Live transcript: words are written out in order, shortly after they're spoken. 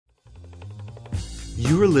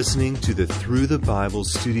You are listening to the Through the Bible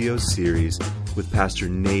studio series with Pastor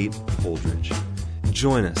Nate Holdridge.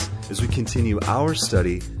 Join us as we continue our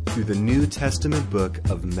study through the New Testament book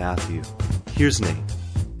of Matthew. Here's Nate.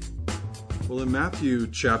 Well, in Matthew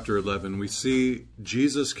chapter 11, we see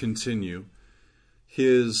Jesus continue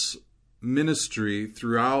his ministry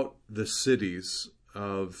throughout the cities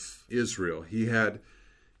of Israel. He had,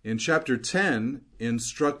 in chapter 10,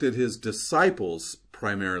 instructed his disciples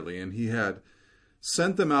primarily, and he had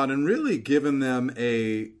sent them out and really given them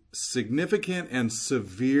a significant and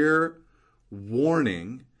severe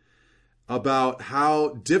warning about how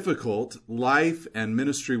difficult life and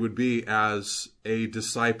ministry would be as a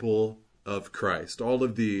disciple of Christ. All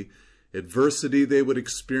of the adversity they would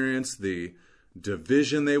experience, the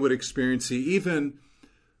division they would experience. He even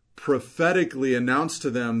prophetically announced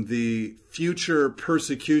to them the future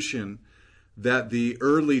persecution that the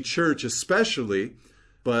early church especially,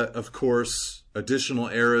 but of course additional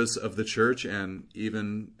eras of the church and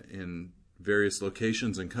even in various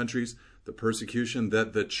locations and countries, the persecution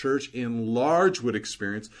that the church in large would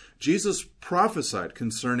experience. Jesus prophesied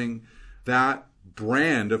concerning that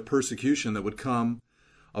brand of persecution that would come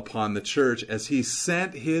upon the church as he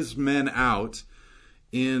sent his men out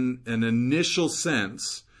in an initial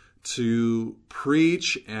sense to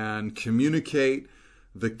preach and communicate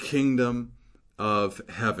the kingdom of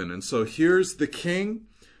heaven. And so here's the king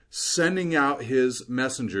sending out his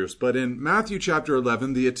messengers. But in Matthew chapter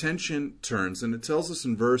 11, the attention turns, and it tells us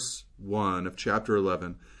in verse 1 of chapter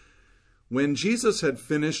 11, when Jesus had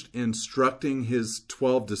finished instructing his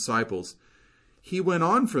 12 disciples, he went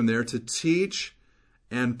on from there to teach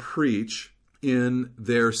and preach in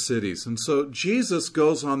their cities. And so Jesus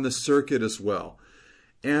goes on the circuit as well.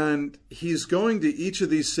 And he's going to each of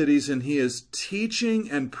these cities and he is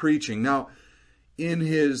teaching and preaching. Now, in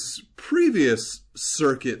his previous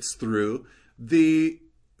circuits through, the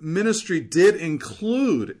ministry did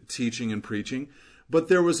include teaching and preaching, but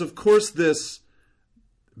there was, of course, this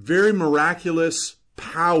very miraculous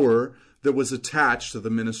power that was attached to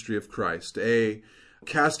the ministry of Christ. A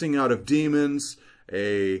casting out of demons,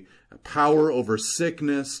 a power over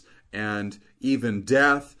sickness, and even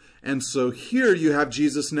death. And so here you have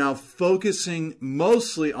Jesus now focusing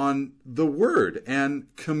mostly on the word and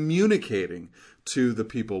communicating to the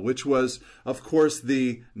people, which was, of course,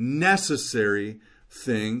 the necessary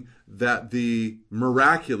thing that the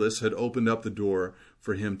miraculous had opened up the door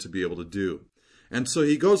for him to be able to do. And so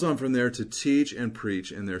he goes on from there to teach and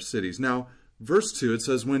preach in their cities. Now, verse 2, it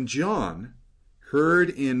says, when John heard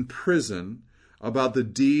in prison about the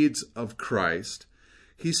deeds of Christ,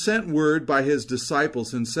 he sent word by his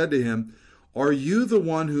disciples and said to him, are you the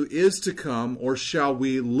one who is to come, or shall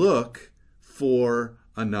we look for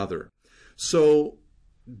another? So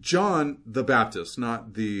John the Baptist,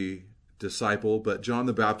 not the disciple, but John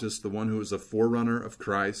the Baptist, the one who was a forerunner of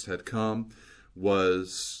Christ, had come,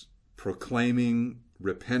 was proclaiming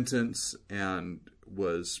repentance and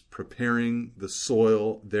was preparing the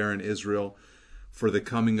soil there in Israel for the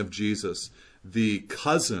coming of Jesus, the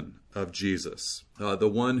cousin of Jesus, the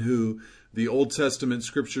one who the Old Testament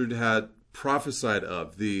scripture had prophesied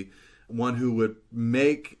of, the one who would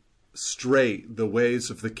make straight the ways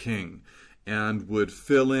of the king and would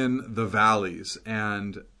fill in the valleys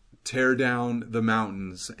and tear down the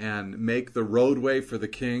mountains and make the roadway for the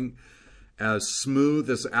king as smooth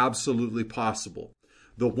as absolutely possible.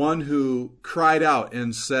 The one who cried out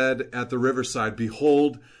and said at the riverside,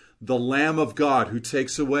 behold, the Lamb of God who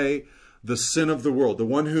takes away the sin of the world. The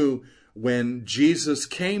one who, when Jesus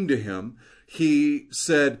came to him, he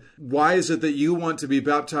said, why is it that you want to be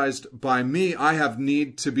baptized by me? I have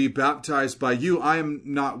need to be baptized by you. I am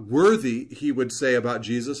not worthy, he would say about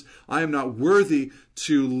Jesus. I am not worthy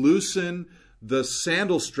to loosen the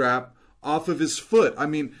sandal strap off of his foot. I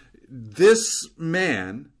mean, this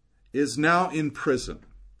man is now in prison.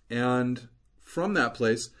 And from that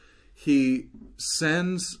place, he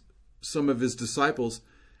sends some of his disciples,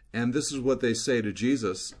 and this is what they say to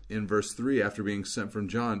Jesus in verse 3 after being sent from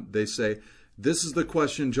John. They say, this is the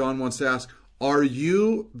question John wants to ask. Are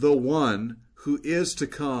you the one who is to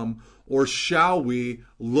come, or shall we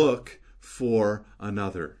look for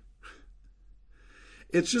another?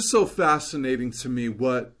 It's just so fascinating to me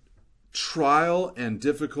what trial and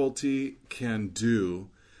difficulty can do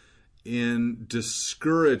in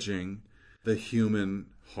discouraging the human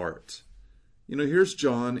heart. You know, here's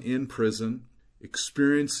John in prison,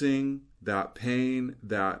 experiencing that pain,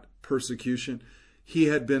 that persecution. He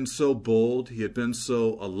had been so bold, he had been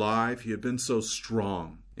so alive, he had been so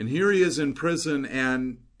strong. And here he is in prison,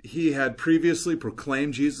 and he had previously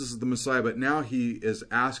proclaimed Jesus as the Messiah, but now he is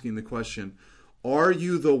asking the question, Are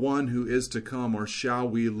you the one who is to come, or shall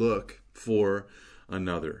we look for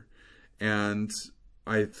another? And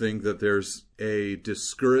I think that there's a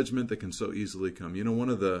discouragement that can so easily come. You know, one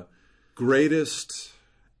of the greatest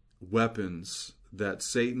weapons that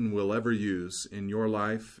Satan will ever use in your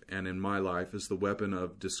life and in my life is the weapon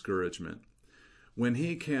of discouragement. When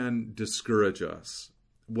he can discourage us,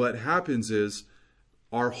 what happens is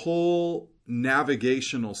our whole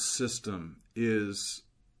navigational system is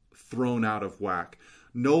thrown out of whack.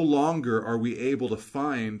 No longer are we able to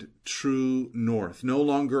find true north. No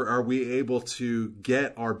longer are we able to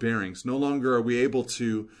get our bearings. No longer are we able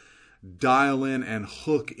to dial in and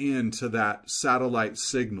hook into that satellite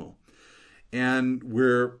signal. And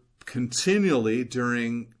we're continually,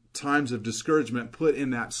 during times of discouragement, put in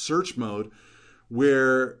that search mode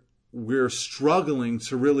where we're struggling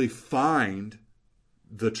to really find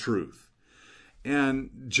the truth.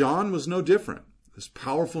 And John was no different. This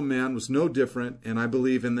powerful man was no different. And I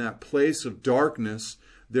believe in that place of darkness,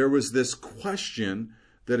 there was this question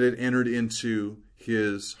that had entered into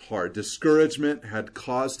his heart. Discouragement had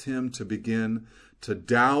caused him to begin to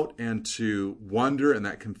doubt and to wonder, and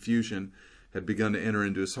that confusion had begun to enter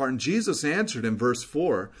into his heart. And Jesus answered in verse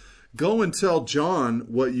 4, "Go and tell John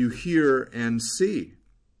what you hear and see.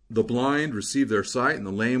 The blind receive their sight, and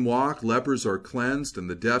the lame walk, lepers are cleansed, and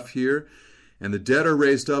the deaf hear, and the dead are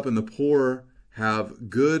raised up, and the poor have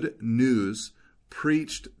good news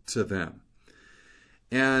preached to them."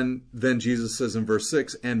 And then Jesus says in verse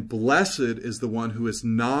 6, "And blessed is the one who is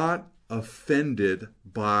not offended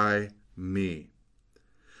by me."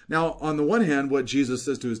 Now, on the one hand, what Jesus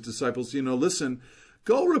says to his disciples, listen,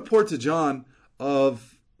 go report to John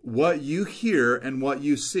of what you hear and what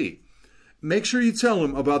you see. Make sure you tell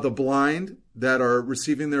him about the blind that are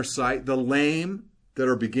receiving their sight, the lame that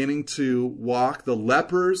are beginning to walk, the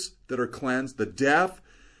lepers that are cleansed, the deaf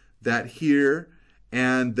that hear,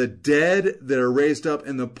 and the dead that are raised up,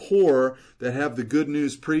 and the poor that have the good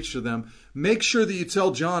news preached to them. Make sure that you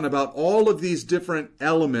tell John about all of these different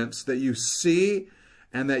elements that you see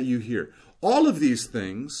and that you hear. All of these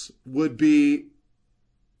things would be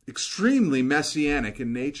extremely messianic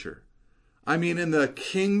in nature. I mean, in the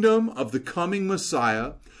kingdom of the coming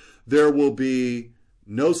Messiah, there will be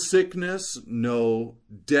no sickness, no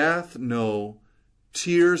death, no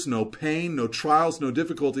tears, no pain, no trials, no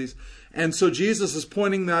difficulties. And so Jesus is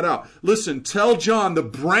pointing that out. Listen, tell John the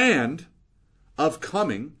brand of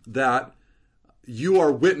coming that you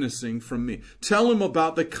are witnessing from me. Tell him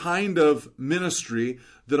about the kind of ministry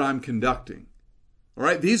that I'm conducting. All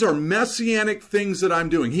right, these are messianic things that I'm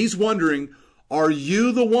doing. He's wondering, are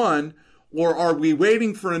you the one, or are we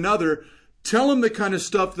waiting for another? Tell him the kind of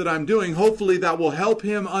stuff that I'm doing. Hopefully that will help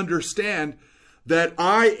him understand that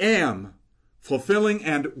I am fulfilling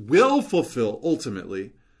and will fulfill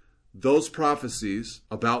ultimately those prophecies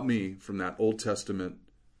about me from that Old Testament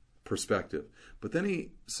perspective. But then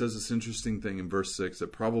he says this interesting thing in verse 6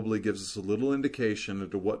 that probably gives us a little indication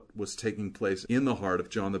into what was taking place in the heart of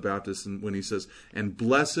John the Baptist, and when he says, "And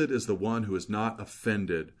blessed is the one who is not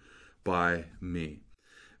offended by me."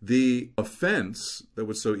 The offense that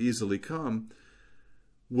would so easily come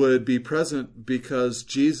would be present because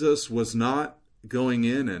Jesus was not going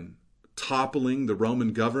in and toppling the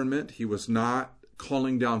Roman government. He was not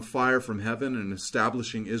calling down fire from heaven and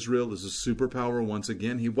establishing Israel as a superpower once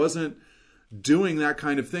again. He wasn't doing that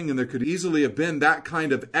kind of thing, and there could easily have been that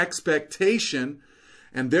kind of expectation,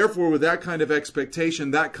 and therefore with that kind of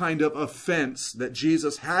expectation, that kind of offense, that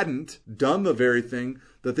Jesus hadn't done the very thing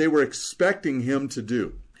that they were expecting him to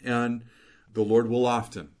do. And the Lord will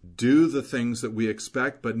often do the things that we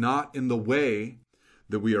expect, but not in the way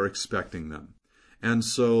that we are expecting them. And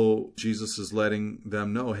so Jesus is letting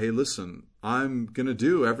them know, hey, listen, I'm going to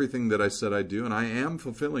do everything that I said I'd do, and I am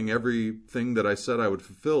fulfilling everything that I said I would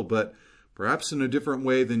fulfill, but perhaps in a different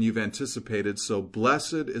way than you've anticipated. So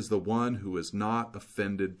blessed is the one who is not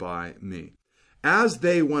offended by me. As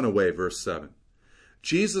they went away, verse 7,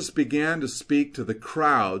 Jesus began to speak to the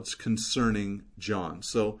crowds concerning John.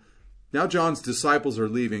 So now John's disciples are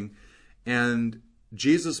leaving, and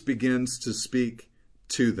Jesus begins to speak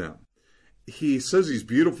to them. He says these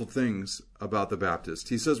beautiful things about the Baptist.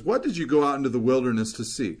 He says, "What did you go out into the wilderness to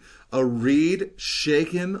see? A reed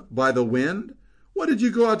shaken by the wind? What did you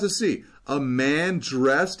go out to see? A man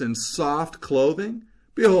dressed in soft clothing?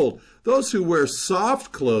 Behold, those who wear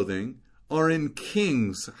soft clothing are in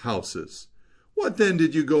kings' houses. What then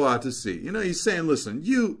did you go out to see?" He's saying, listen,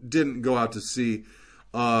 you didn't go out to see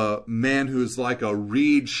a man who's like a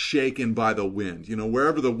reed shaken by the wind.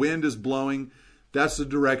 Wherever the wind is blowing, that's the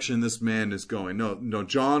direction this man is going. No,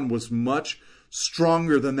 John was much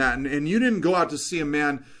stronger than that. And you didn't go out to see a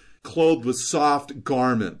man, clothed with soft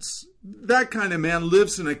garments. That kind of man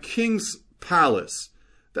lives in a king's palace.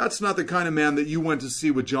 That's not the kind of man that you went to see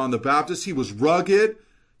with John the Baptist. He was rugged.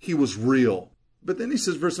 He was real. But then he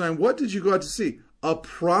says, verse 9, what did you go out to see? A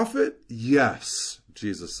prophet? Yes,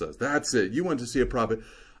 Jesus says. That's it. You went to see a prophet.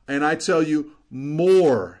 And I tell you,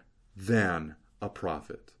 more than a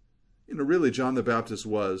prophet. Really, John the Baptist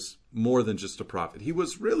was more than just a prophet. He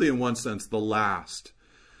was really, in one sense, the last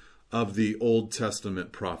of the Old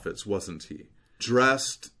Testament prophets, wasn't he?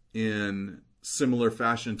 Dressed in similar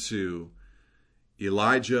fashion to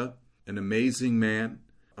Elijah, an amazing man,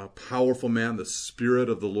 a powerful man, the Spirit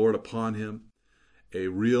of the Lord upon him, a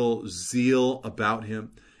real zeal about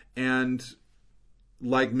him, and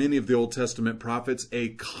like many of the Old Testament prophets,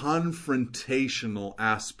 a confrontational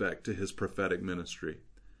aspect to his prophetic ministry.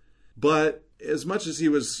 But as much as he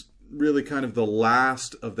was really kind of the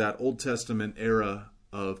last of that Old Testament era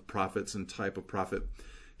of prophets and type of prophet,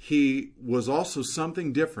 he was also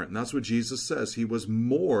something different. And that's what Jesus says. He was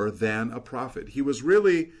more than a prophet. He was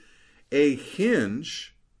really a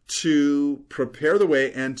hinge to prepare the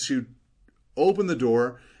way and to open the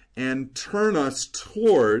door and turn us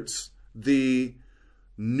towards the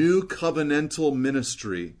new covenantal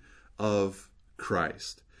ministry of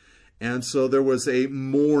Christ. And so there was a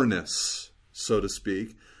moreness, so to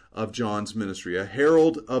speak, of John's ministry, a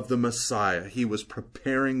herald of the Messiah. He was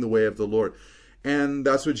preparing the way of the Lord. And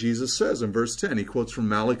that's what Jesus says in verse 10. He quotes from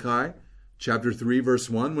Malachi chapter 3, verse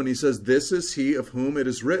 1, when he says, "This is he of whom it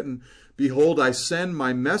is written, Behold, I send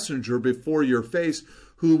my messenger before your face,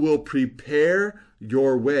 who will prepare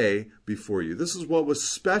your way before you." This is what was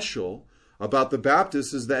special about the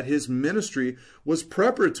Baptist, is that his ministry was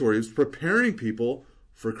preparatory. He was preparing people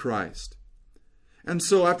for Christ. And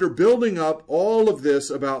so after building up all of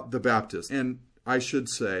this about the Baptist, and I should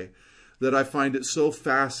say that I find it so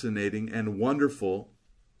fascinating and wonderful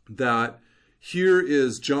that here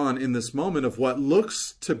is John in this moment of what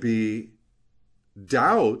looks to be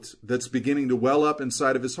doubt that's beginning to well up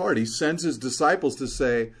inside of his heart. He sends his disciples to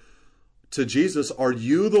say to Jesus, "Are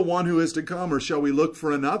you the one who is to come, or shall we look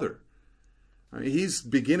for another?" He's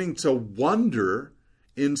beginning to wonder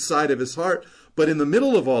inside of his heart. But in the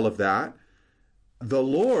middle of all of that, the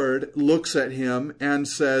Lord looks at him and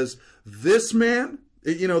says, this man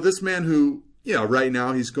who, right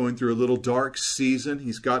now he's going through a little dark season.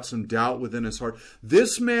 He's got some doubt within his heart.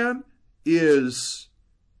 This man is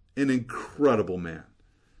an incredible man.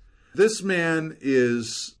 This man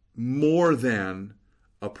is more than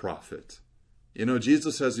a prophet.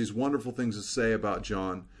 Jesus has these wonderful things to say about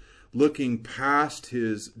John, looking past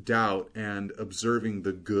his doubt and observing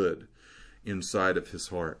the good inside of his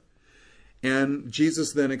heart. And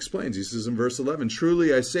Jesus then explains, he says in verse 11,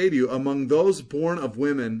 "Truly I say to you, among those born of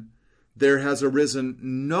women, there has arisen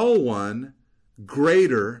no one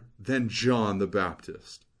greater than John the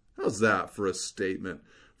Baptist." How's that for a statement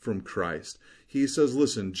from Christ? He says,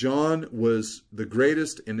 listen, John was the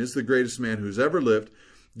greatest and is the greatest man who's ever lived,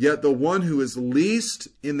 yet the one who is least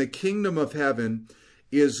in the kingdom of heaven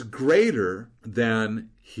is greater than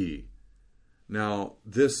he. Now,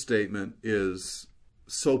 this statement is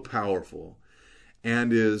so powerful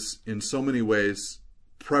and is in so many ways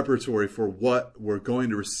preparatory for what we're going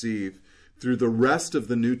to receive through the rest of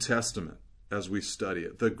the New Testament as we study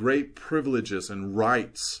it. The great privileges and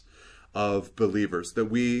rights of believers, that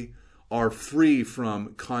we are free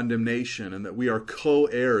from condemnation and that we are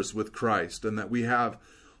co-heirs with Christ and that we have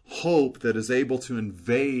hope that is able to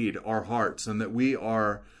invade our hearts and that we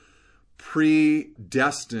are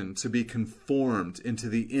predestined to be conformed into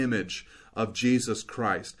the image of Jesus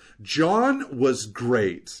Christ. John was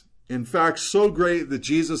great. In fact, so great that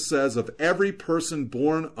Jesus says of every person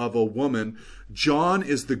born of a woman, John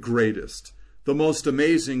is the greatest, the most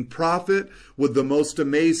amazing prophet with the most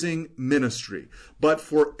amazing ministry. But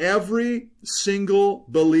for every single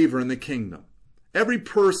believer in the kingdom, every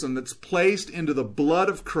person that's placed into the blood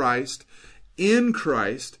of Christ, in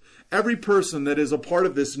Christ, every person that is a part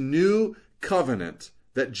of this new covenant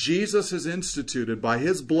that Jesus has instituted by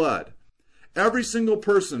his blood, every single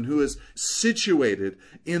person who is situated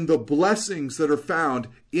in the blessings that are found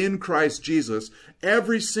in Christ Jesus,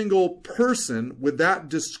 every single person with that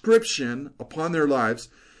description upon their lives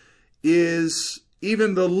is,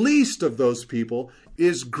 even the least of those people,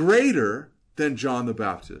 is greater than John the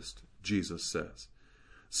Baptist, Jesus says.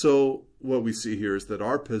 So what we see here is that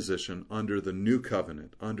our position under the new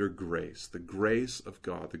covenant, under grace, the grace of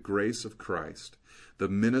God, the grace of Christ, the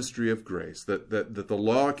ministry of grace, that the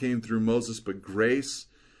law came through Moses, but grace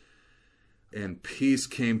and peace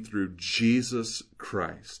came through Jesus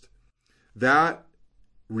Christ. That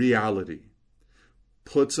reality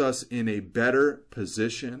puts us in a better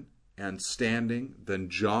position and standing than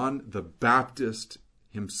John the Baptist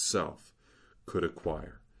himself could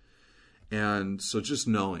acquire. And so just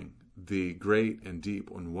knowing the great and deep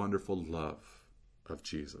and wonderful love of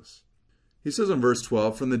Jesus. He says in verse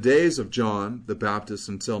 12, "From the days of John the Baptist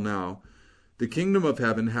until now, the kingdom of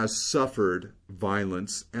heaven has suffered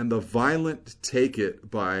violence, and the violent take it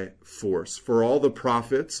by force. For all the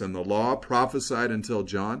prophets and the law prophesied until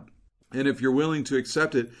John. And if you're willing to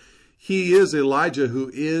accept it, he is Elijah who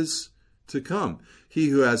is to come. He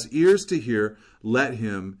who has ears to hear, let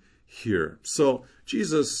him hear." So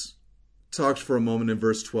Jesus talks for a moment in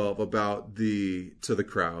verse 12 to the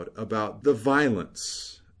crowd about the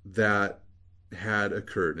violence that had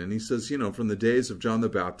occurred. And he says, from the days of John the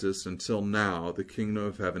Baptist until now, the kingdom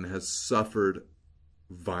of heaven has suffered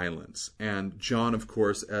violence. And John, of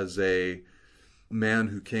course, as a man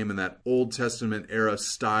who came in that Old Testament era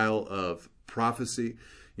style of prophecy,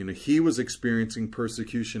 he was experiencing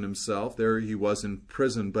persecution himself. There he was in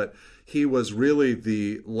prison, but he was really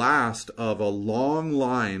the last of a long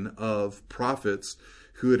line of prophets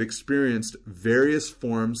who had experienced various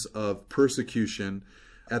forms of persecution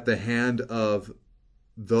at the hand of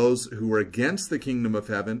those who were against the kingdom of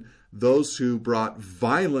heaven, those who brought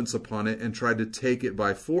violence upon it and tried to take it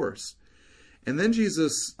by force. And then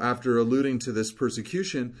Jesus, after alluding to this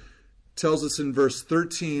persecution, tells us in verse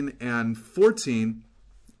 13 and 14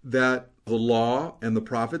 that the law and the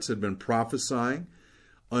prophets had been prophesying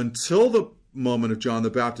until the moment of John the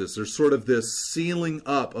Baptist. There's sort of this sealing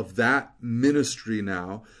up of that ministry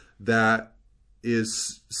now that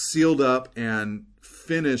is sealed up and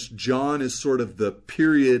finished. John is sort of the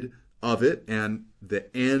period of it and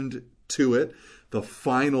the end to it, the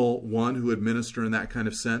final one who would minister in that kind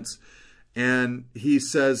of sense. And he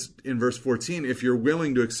says in verse 14, if you're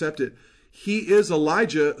willing to accept it, he is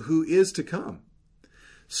Elijah who is to come.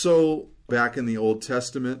 So back in the Old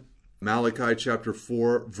Testament, Malachi chapter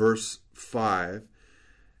 4, verse 5,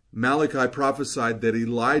 Malachi prophesied that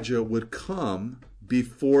Elijah would come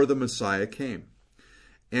before the Messiah came.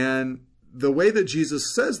 And the way that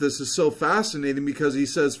Jesus says this is so fascinating because he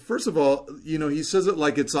says, first of all, he says it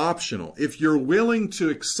like it's optional. If you're willing to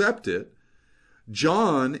accept it,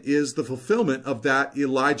 John is the fulfillment of that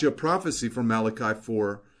Elijah prophecy from Malachi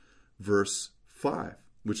 4, verse 5,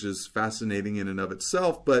 which is fascinating in and of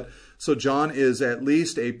itself. But so John is at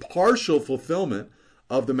least a partial fulfillment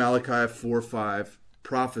of the Malachi 4:5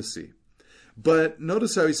 prophecy. But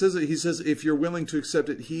notice how he says it. He says, if you're willing to accept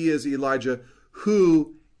it, he is Elijah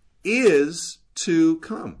who is to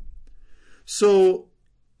come. So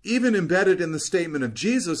even embedded in the statement of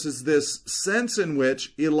Jesus is this sense in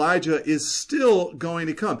which Elijah is still going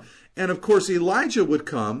to come. And of course, Elijah would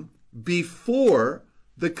come before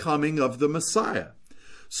the coming of the Messiah.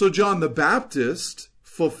 So John the Baptist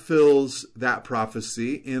fulfills that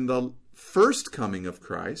prophecy in the first coming of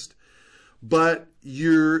Christ. But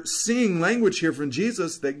you're seeing language here from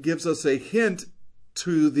Jesus that gives us a hint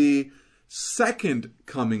to the second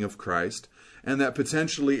coming of Christ, and that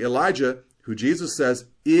potentially Elijah, who Jesus says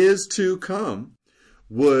is to come,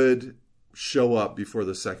 would show up before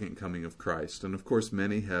the second coming of Christ. And of course,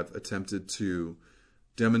 many have attempted to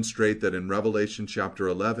demonstrate that in Revelation chapter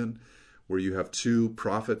 11, where you have two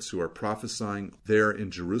prophets who are prophesying there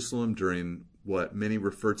in Jerusalem during what many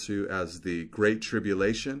refer to as the Great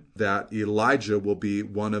Tribulation, that Elijah will be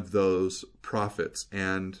one of those prophets.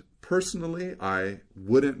 And personally, I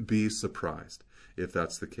wouldn't be surprised if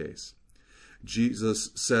that's the case.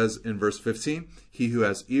 Jesus says in verse 15, he who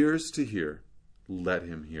has ears to hear, let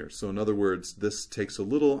him hear. So in other words, this takes a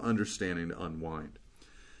little understanding to unwind.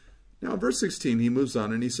 Now in verse 16, he moves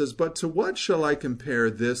on and he says, but to what shall I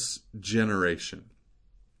compare this generation?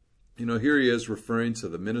 Here he is referring to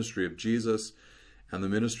the ministry of Jesus and the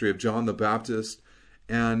ministry of John the Baptist.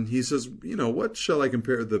 And he says, what shall I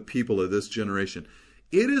compare the people of this generation?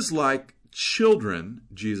 It is like children,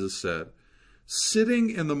 Jesus said, sitting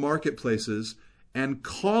in the marketplaces and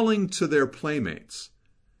calling to their playmates.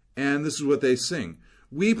 And this is what they sing.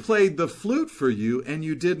 We played the flute for you, and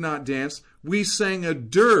you did not dance. We sang a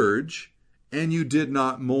dirge, and you did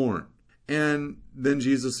not mourn. And then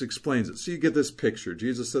Jesus explains it. So you get this picture.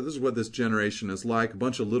 Jesus said, this is what this generation is like. A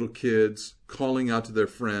bunch of little kids calling out to their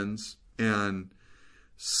friends and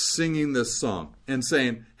singing this song and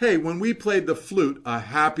saying, hey, when we played the flute, a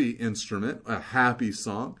happy instrument, a happy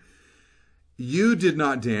song, you did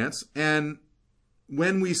not dance. And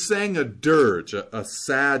when we sang a dirge, a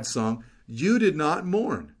sad song, you did not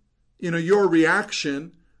mourn. Your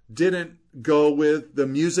reaction didn't go with the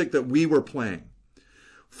music that we were playing.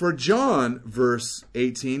 For John, verse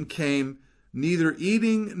 18, came neither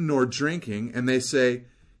eating nor drinking, and they say,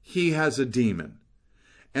 he has a demon.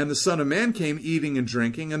 And the Son of Man came eating and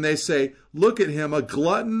drinking, and they say, look at him, a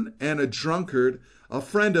glutton and a drunkard, a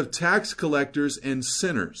friend of tax collectors and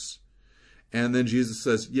sinners. And then Jesus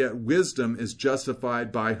says, yet wisdom is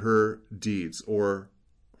justified by her deeds, or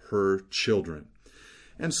her children.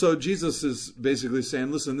 And so Jesus is basically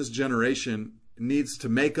saying, listen, this generation needs to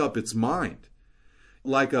make up its mind.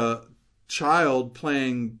 Like a child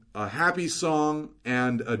playing a happy song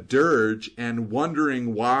and a dirge and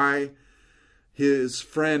wondering why his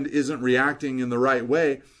friend isn't reacting in the right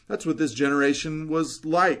way. That's what this generation was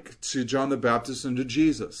like to John the Baptist and to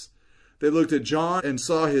Jesus. They looked at John and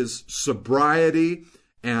saw his sobriety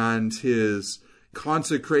and his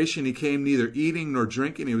consecration. He came neither eating nor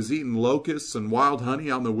drinking. He was eating locusts and wild honey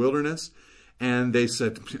out in the wilderness. And they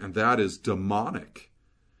said, that is demonic.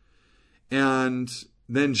 And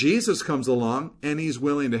then Jesus comes along and he's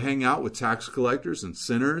willing to hang out with tax collectors and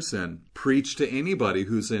sinners and preach to anybody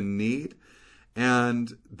who's in need.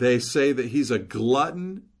 And they say that he's a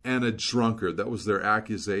glutton and a drunkard. That was their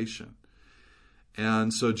accusation.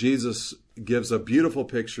 And so Jesus gives a beautiful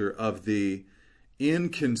picture of the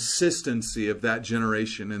inconsistency of that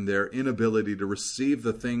generation and their inability to receive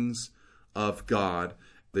the things of God.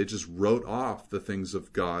 They just wrote off the things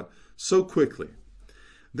of God so quickly.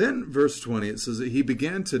 Then verse 20, it says that he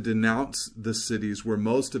began to denounce the cities where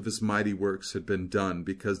most of his mighty works had been done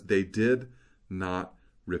because they did not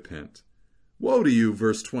repent. Woe to you,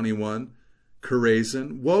 verse 21,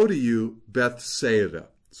 Chorazin. Woe to you, Bethsaida.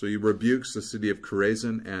 So he rebukes the city of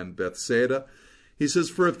Chorazin and Bethsaida. He says,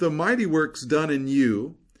 for if the mighty works done in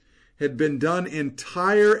you had been done in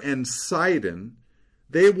Tyre and Sidon,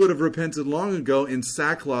 they would have repented long ago in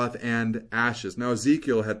sackcloth and ashes. Now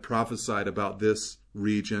Ezekiel had prophesied about this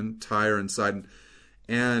region, Tyre and Sidon,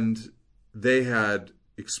 and they had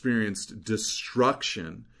experienced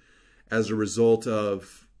destruction as a result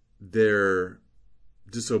of their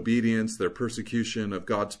disobedience, their persecution of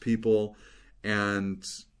God's people, and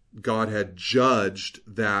God had judged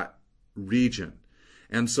that region.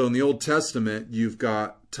 And so in the Old Testament, you've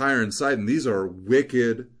got Tyre and Sidon. These are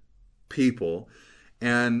wicked people.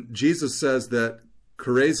 And Jesus says that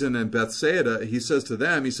Chorazin and Bethsaida, he says to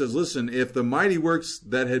them, he says, listen, if the mighty works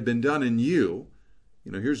that had been done in you,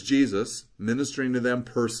 here's Jesus ministering to them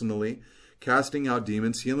personally, casting out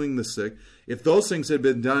demons, healing the sick. If those things had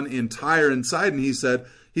been done in Tyre and Sidon, he said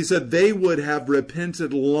they would have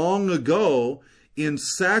repented long ago in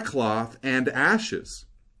sackcloth and ashes.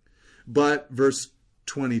 But verse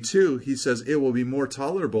 22, he says, it will be more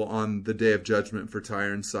tolerable on the day of judgment for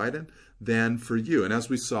Tyre and Sidon than for you. And as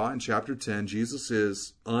we saw in chapter 10, Jesus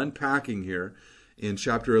is unpacking here in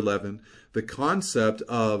chapter 11 the concept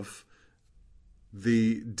of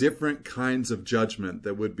the different kinds of judgment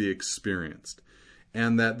that would be experienced.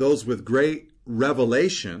 And that those with great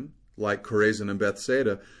revelation, like Chorazin and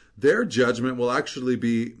Bethsaida, their judgment will actually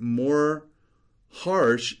be more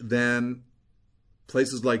harsh than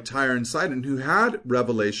places like Tyre and Sidon, who had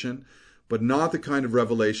revelation, but not the kind of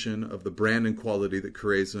revelation of the brand and quality that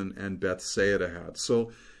Chorazin and Bethsaida had.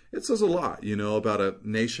 So it says a lot, about a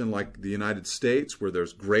nation like the United States, where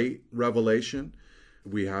there's great revelation.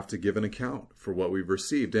 We have to give an account for what we've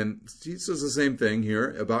received. And he says the same thing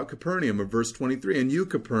here about Capernaum in verse 23. And you,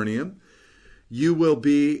 Capernaum,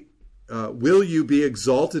 will you be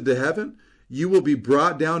exalted to heaven? You will be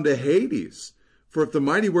brought down to Hades. For if the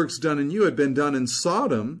mighty works done in you had been done in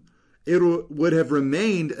Sodom, it would have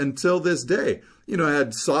remained until this day.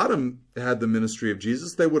 Had Sodom had the ministry of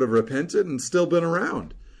Jesus, they would have repented and still been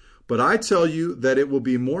around. But I tell you that it will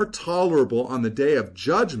be more tolerable on the day of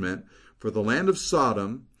judgment for the land of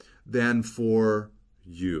Sodom than for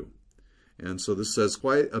you. And so this says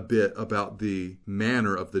quite a bit about the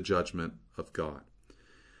manner of the judgment of God.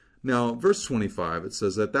 Now, verse 25, it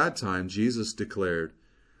says, at that time Jesus declared,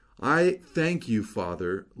 I thank you,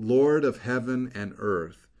 Father, Lord of heaven and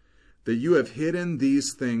earth, that you have hidden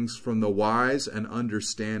these things from the wise and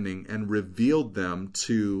understanding and revealed them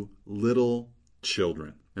to little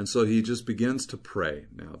children. And so he just begins to pray.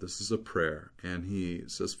 Now, this is a prayer. And he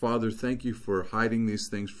says, Father, thank you for hiding these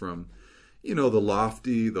things from, the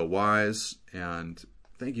lofty, the wise, and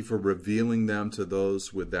thank you for revealing them to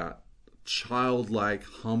those with that childlike,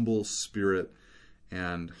 humble spirit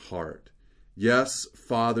and heart. Yes,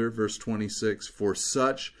 Father, verse 26, for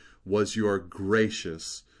such was your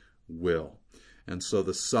gracious will. And so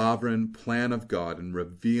the sovereign plan of God in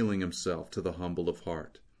revealing himself to the humble of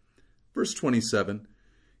heart. Verse 27,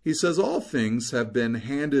 he says, all things have been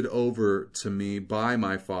handed over to me by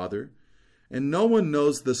my Father, and no one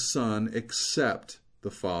knows the Son except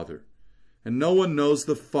the Father, and no one knows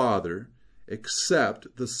the Father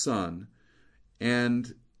except the Son,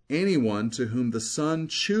 and anyone to whom the Son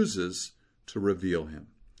chooses to reveal him.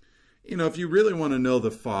 You know, if you really want to know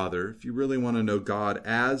the Father, if you really want to know God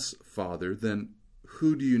as Father, then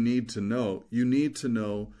who do you need to know? You need to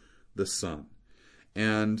know the Son.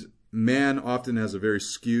 And man often has a very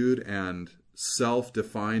skewed and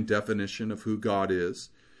self-defined definition of who God is.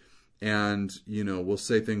 And, you know, we'll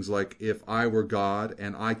say things like, if I were God,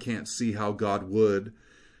 and I can't see how God would.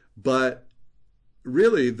 But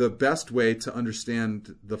really, the best way to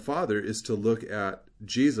understand the Father is to look at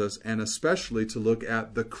Jesus, and especially to look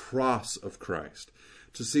at the cross of Christ,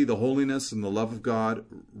 to see the holiness and the love of God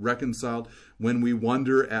reconciled. When we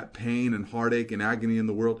wonder at pain and heartache and agony in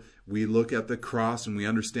the world, we look at the cross and we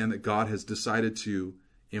understand that God has decided to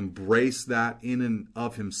embrace that in and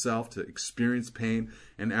of himself, to experience pain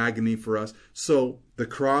and agony for us. So the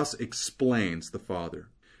cross explains the Father.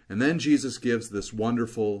 And then Jesus gives this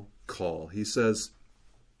wonderful call. He says,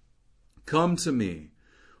 "Come to me,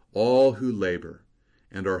 all who labor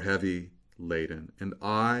and are heavy laden, and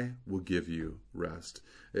I will give you rest."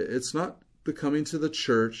 It's not the coming to the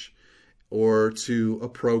church or to a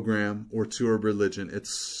program or to a religion.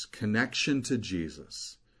 It's connection to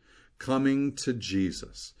Jesus, coming to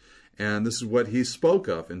Jesus. And this is what he spoke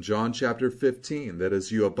of in John chapter 15, that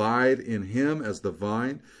as you abide in him as the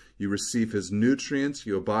vine, you receive his nutrients,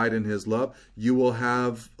 you abide in his love, you will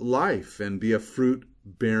have life and be a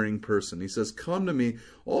fruit-bearing person. He says, "Come to me,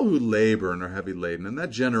 all who labor and are heavy laden." And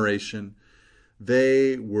that generation,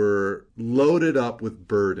 they were loaded up with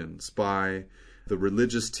burdens by the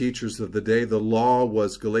religious teachers of the day. The law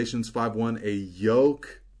was, Galatians 5:1, a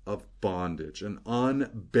yoke of bondage, an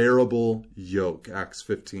unbearable yoke, Acts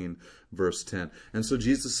 15, verse 10. And so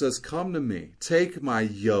Jesus says, "Come to me, take my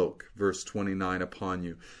yoke," verse 29, "upon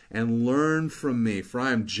you, and learn from me, for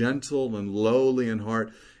I am gentle and lowly in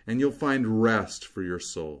heart, and you'll find rest for your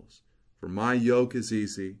souls. For my yoke is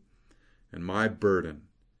easy, and my burden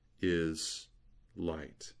is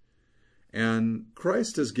light." And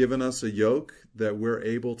Christ has given us a yoke that we're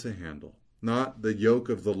able to handle. Not the yoke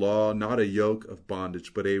of the law, not a yoke of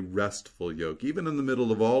bondage, but a restful yoke. Even in the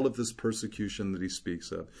middle of all of this persecution that he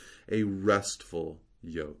speaks of, a restful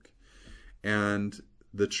yoke. And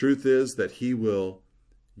the truth is that he will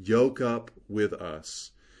yoke up with us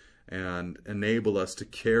and enable us to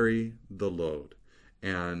carry the load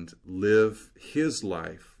and live his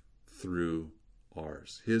life through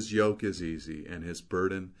ours. His yoke is easy and his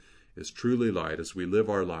burden is truly light as we live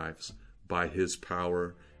our lives by his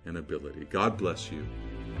power and ability. God bless you,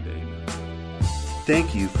 and amen.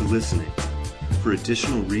 Thank you for listening. For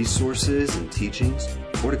additional resources and teachings,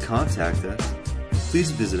 or to contact us, please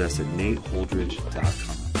visit us at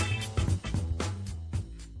nateholdridge.com.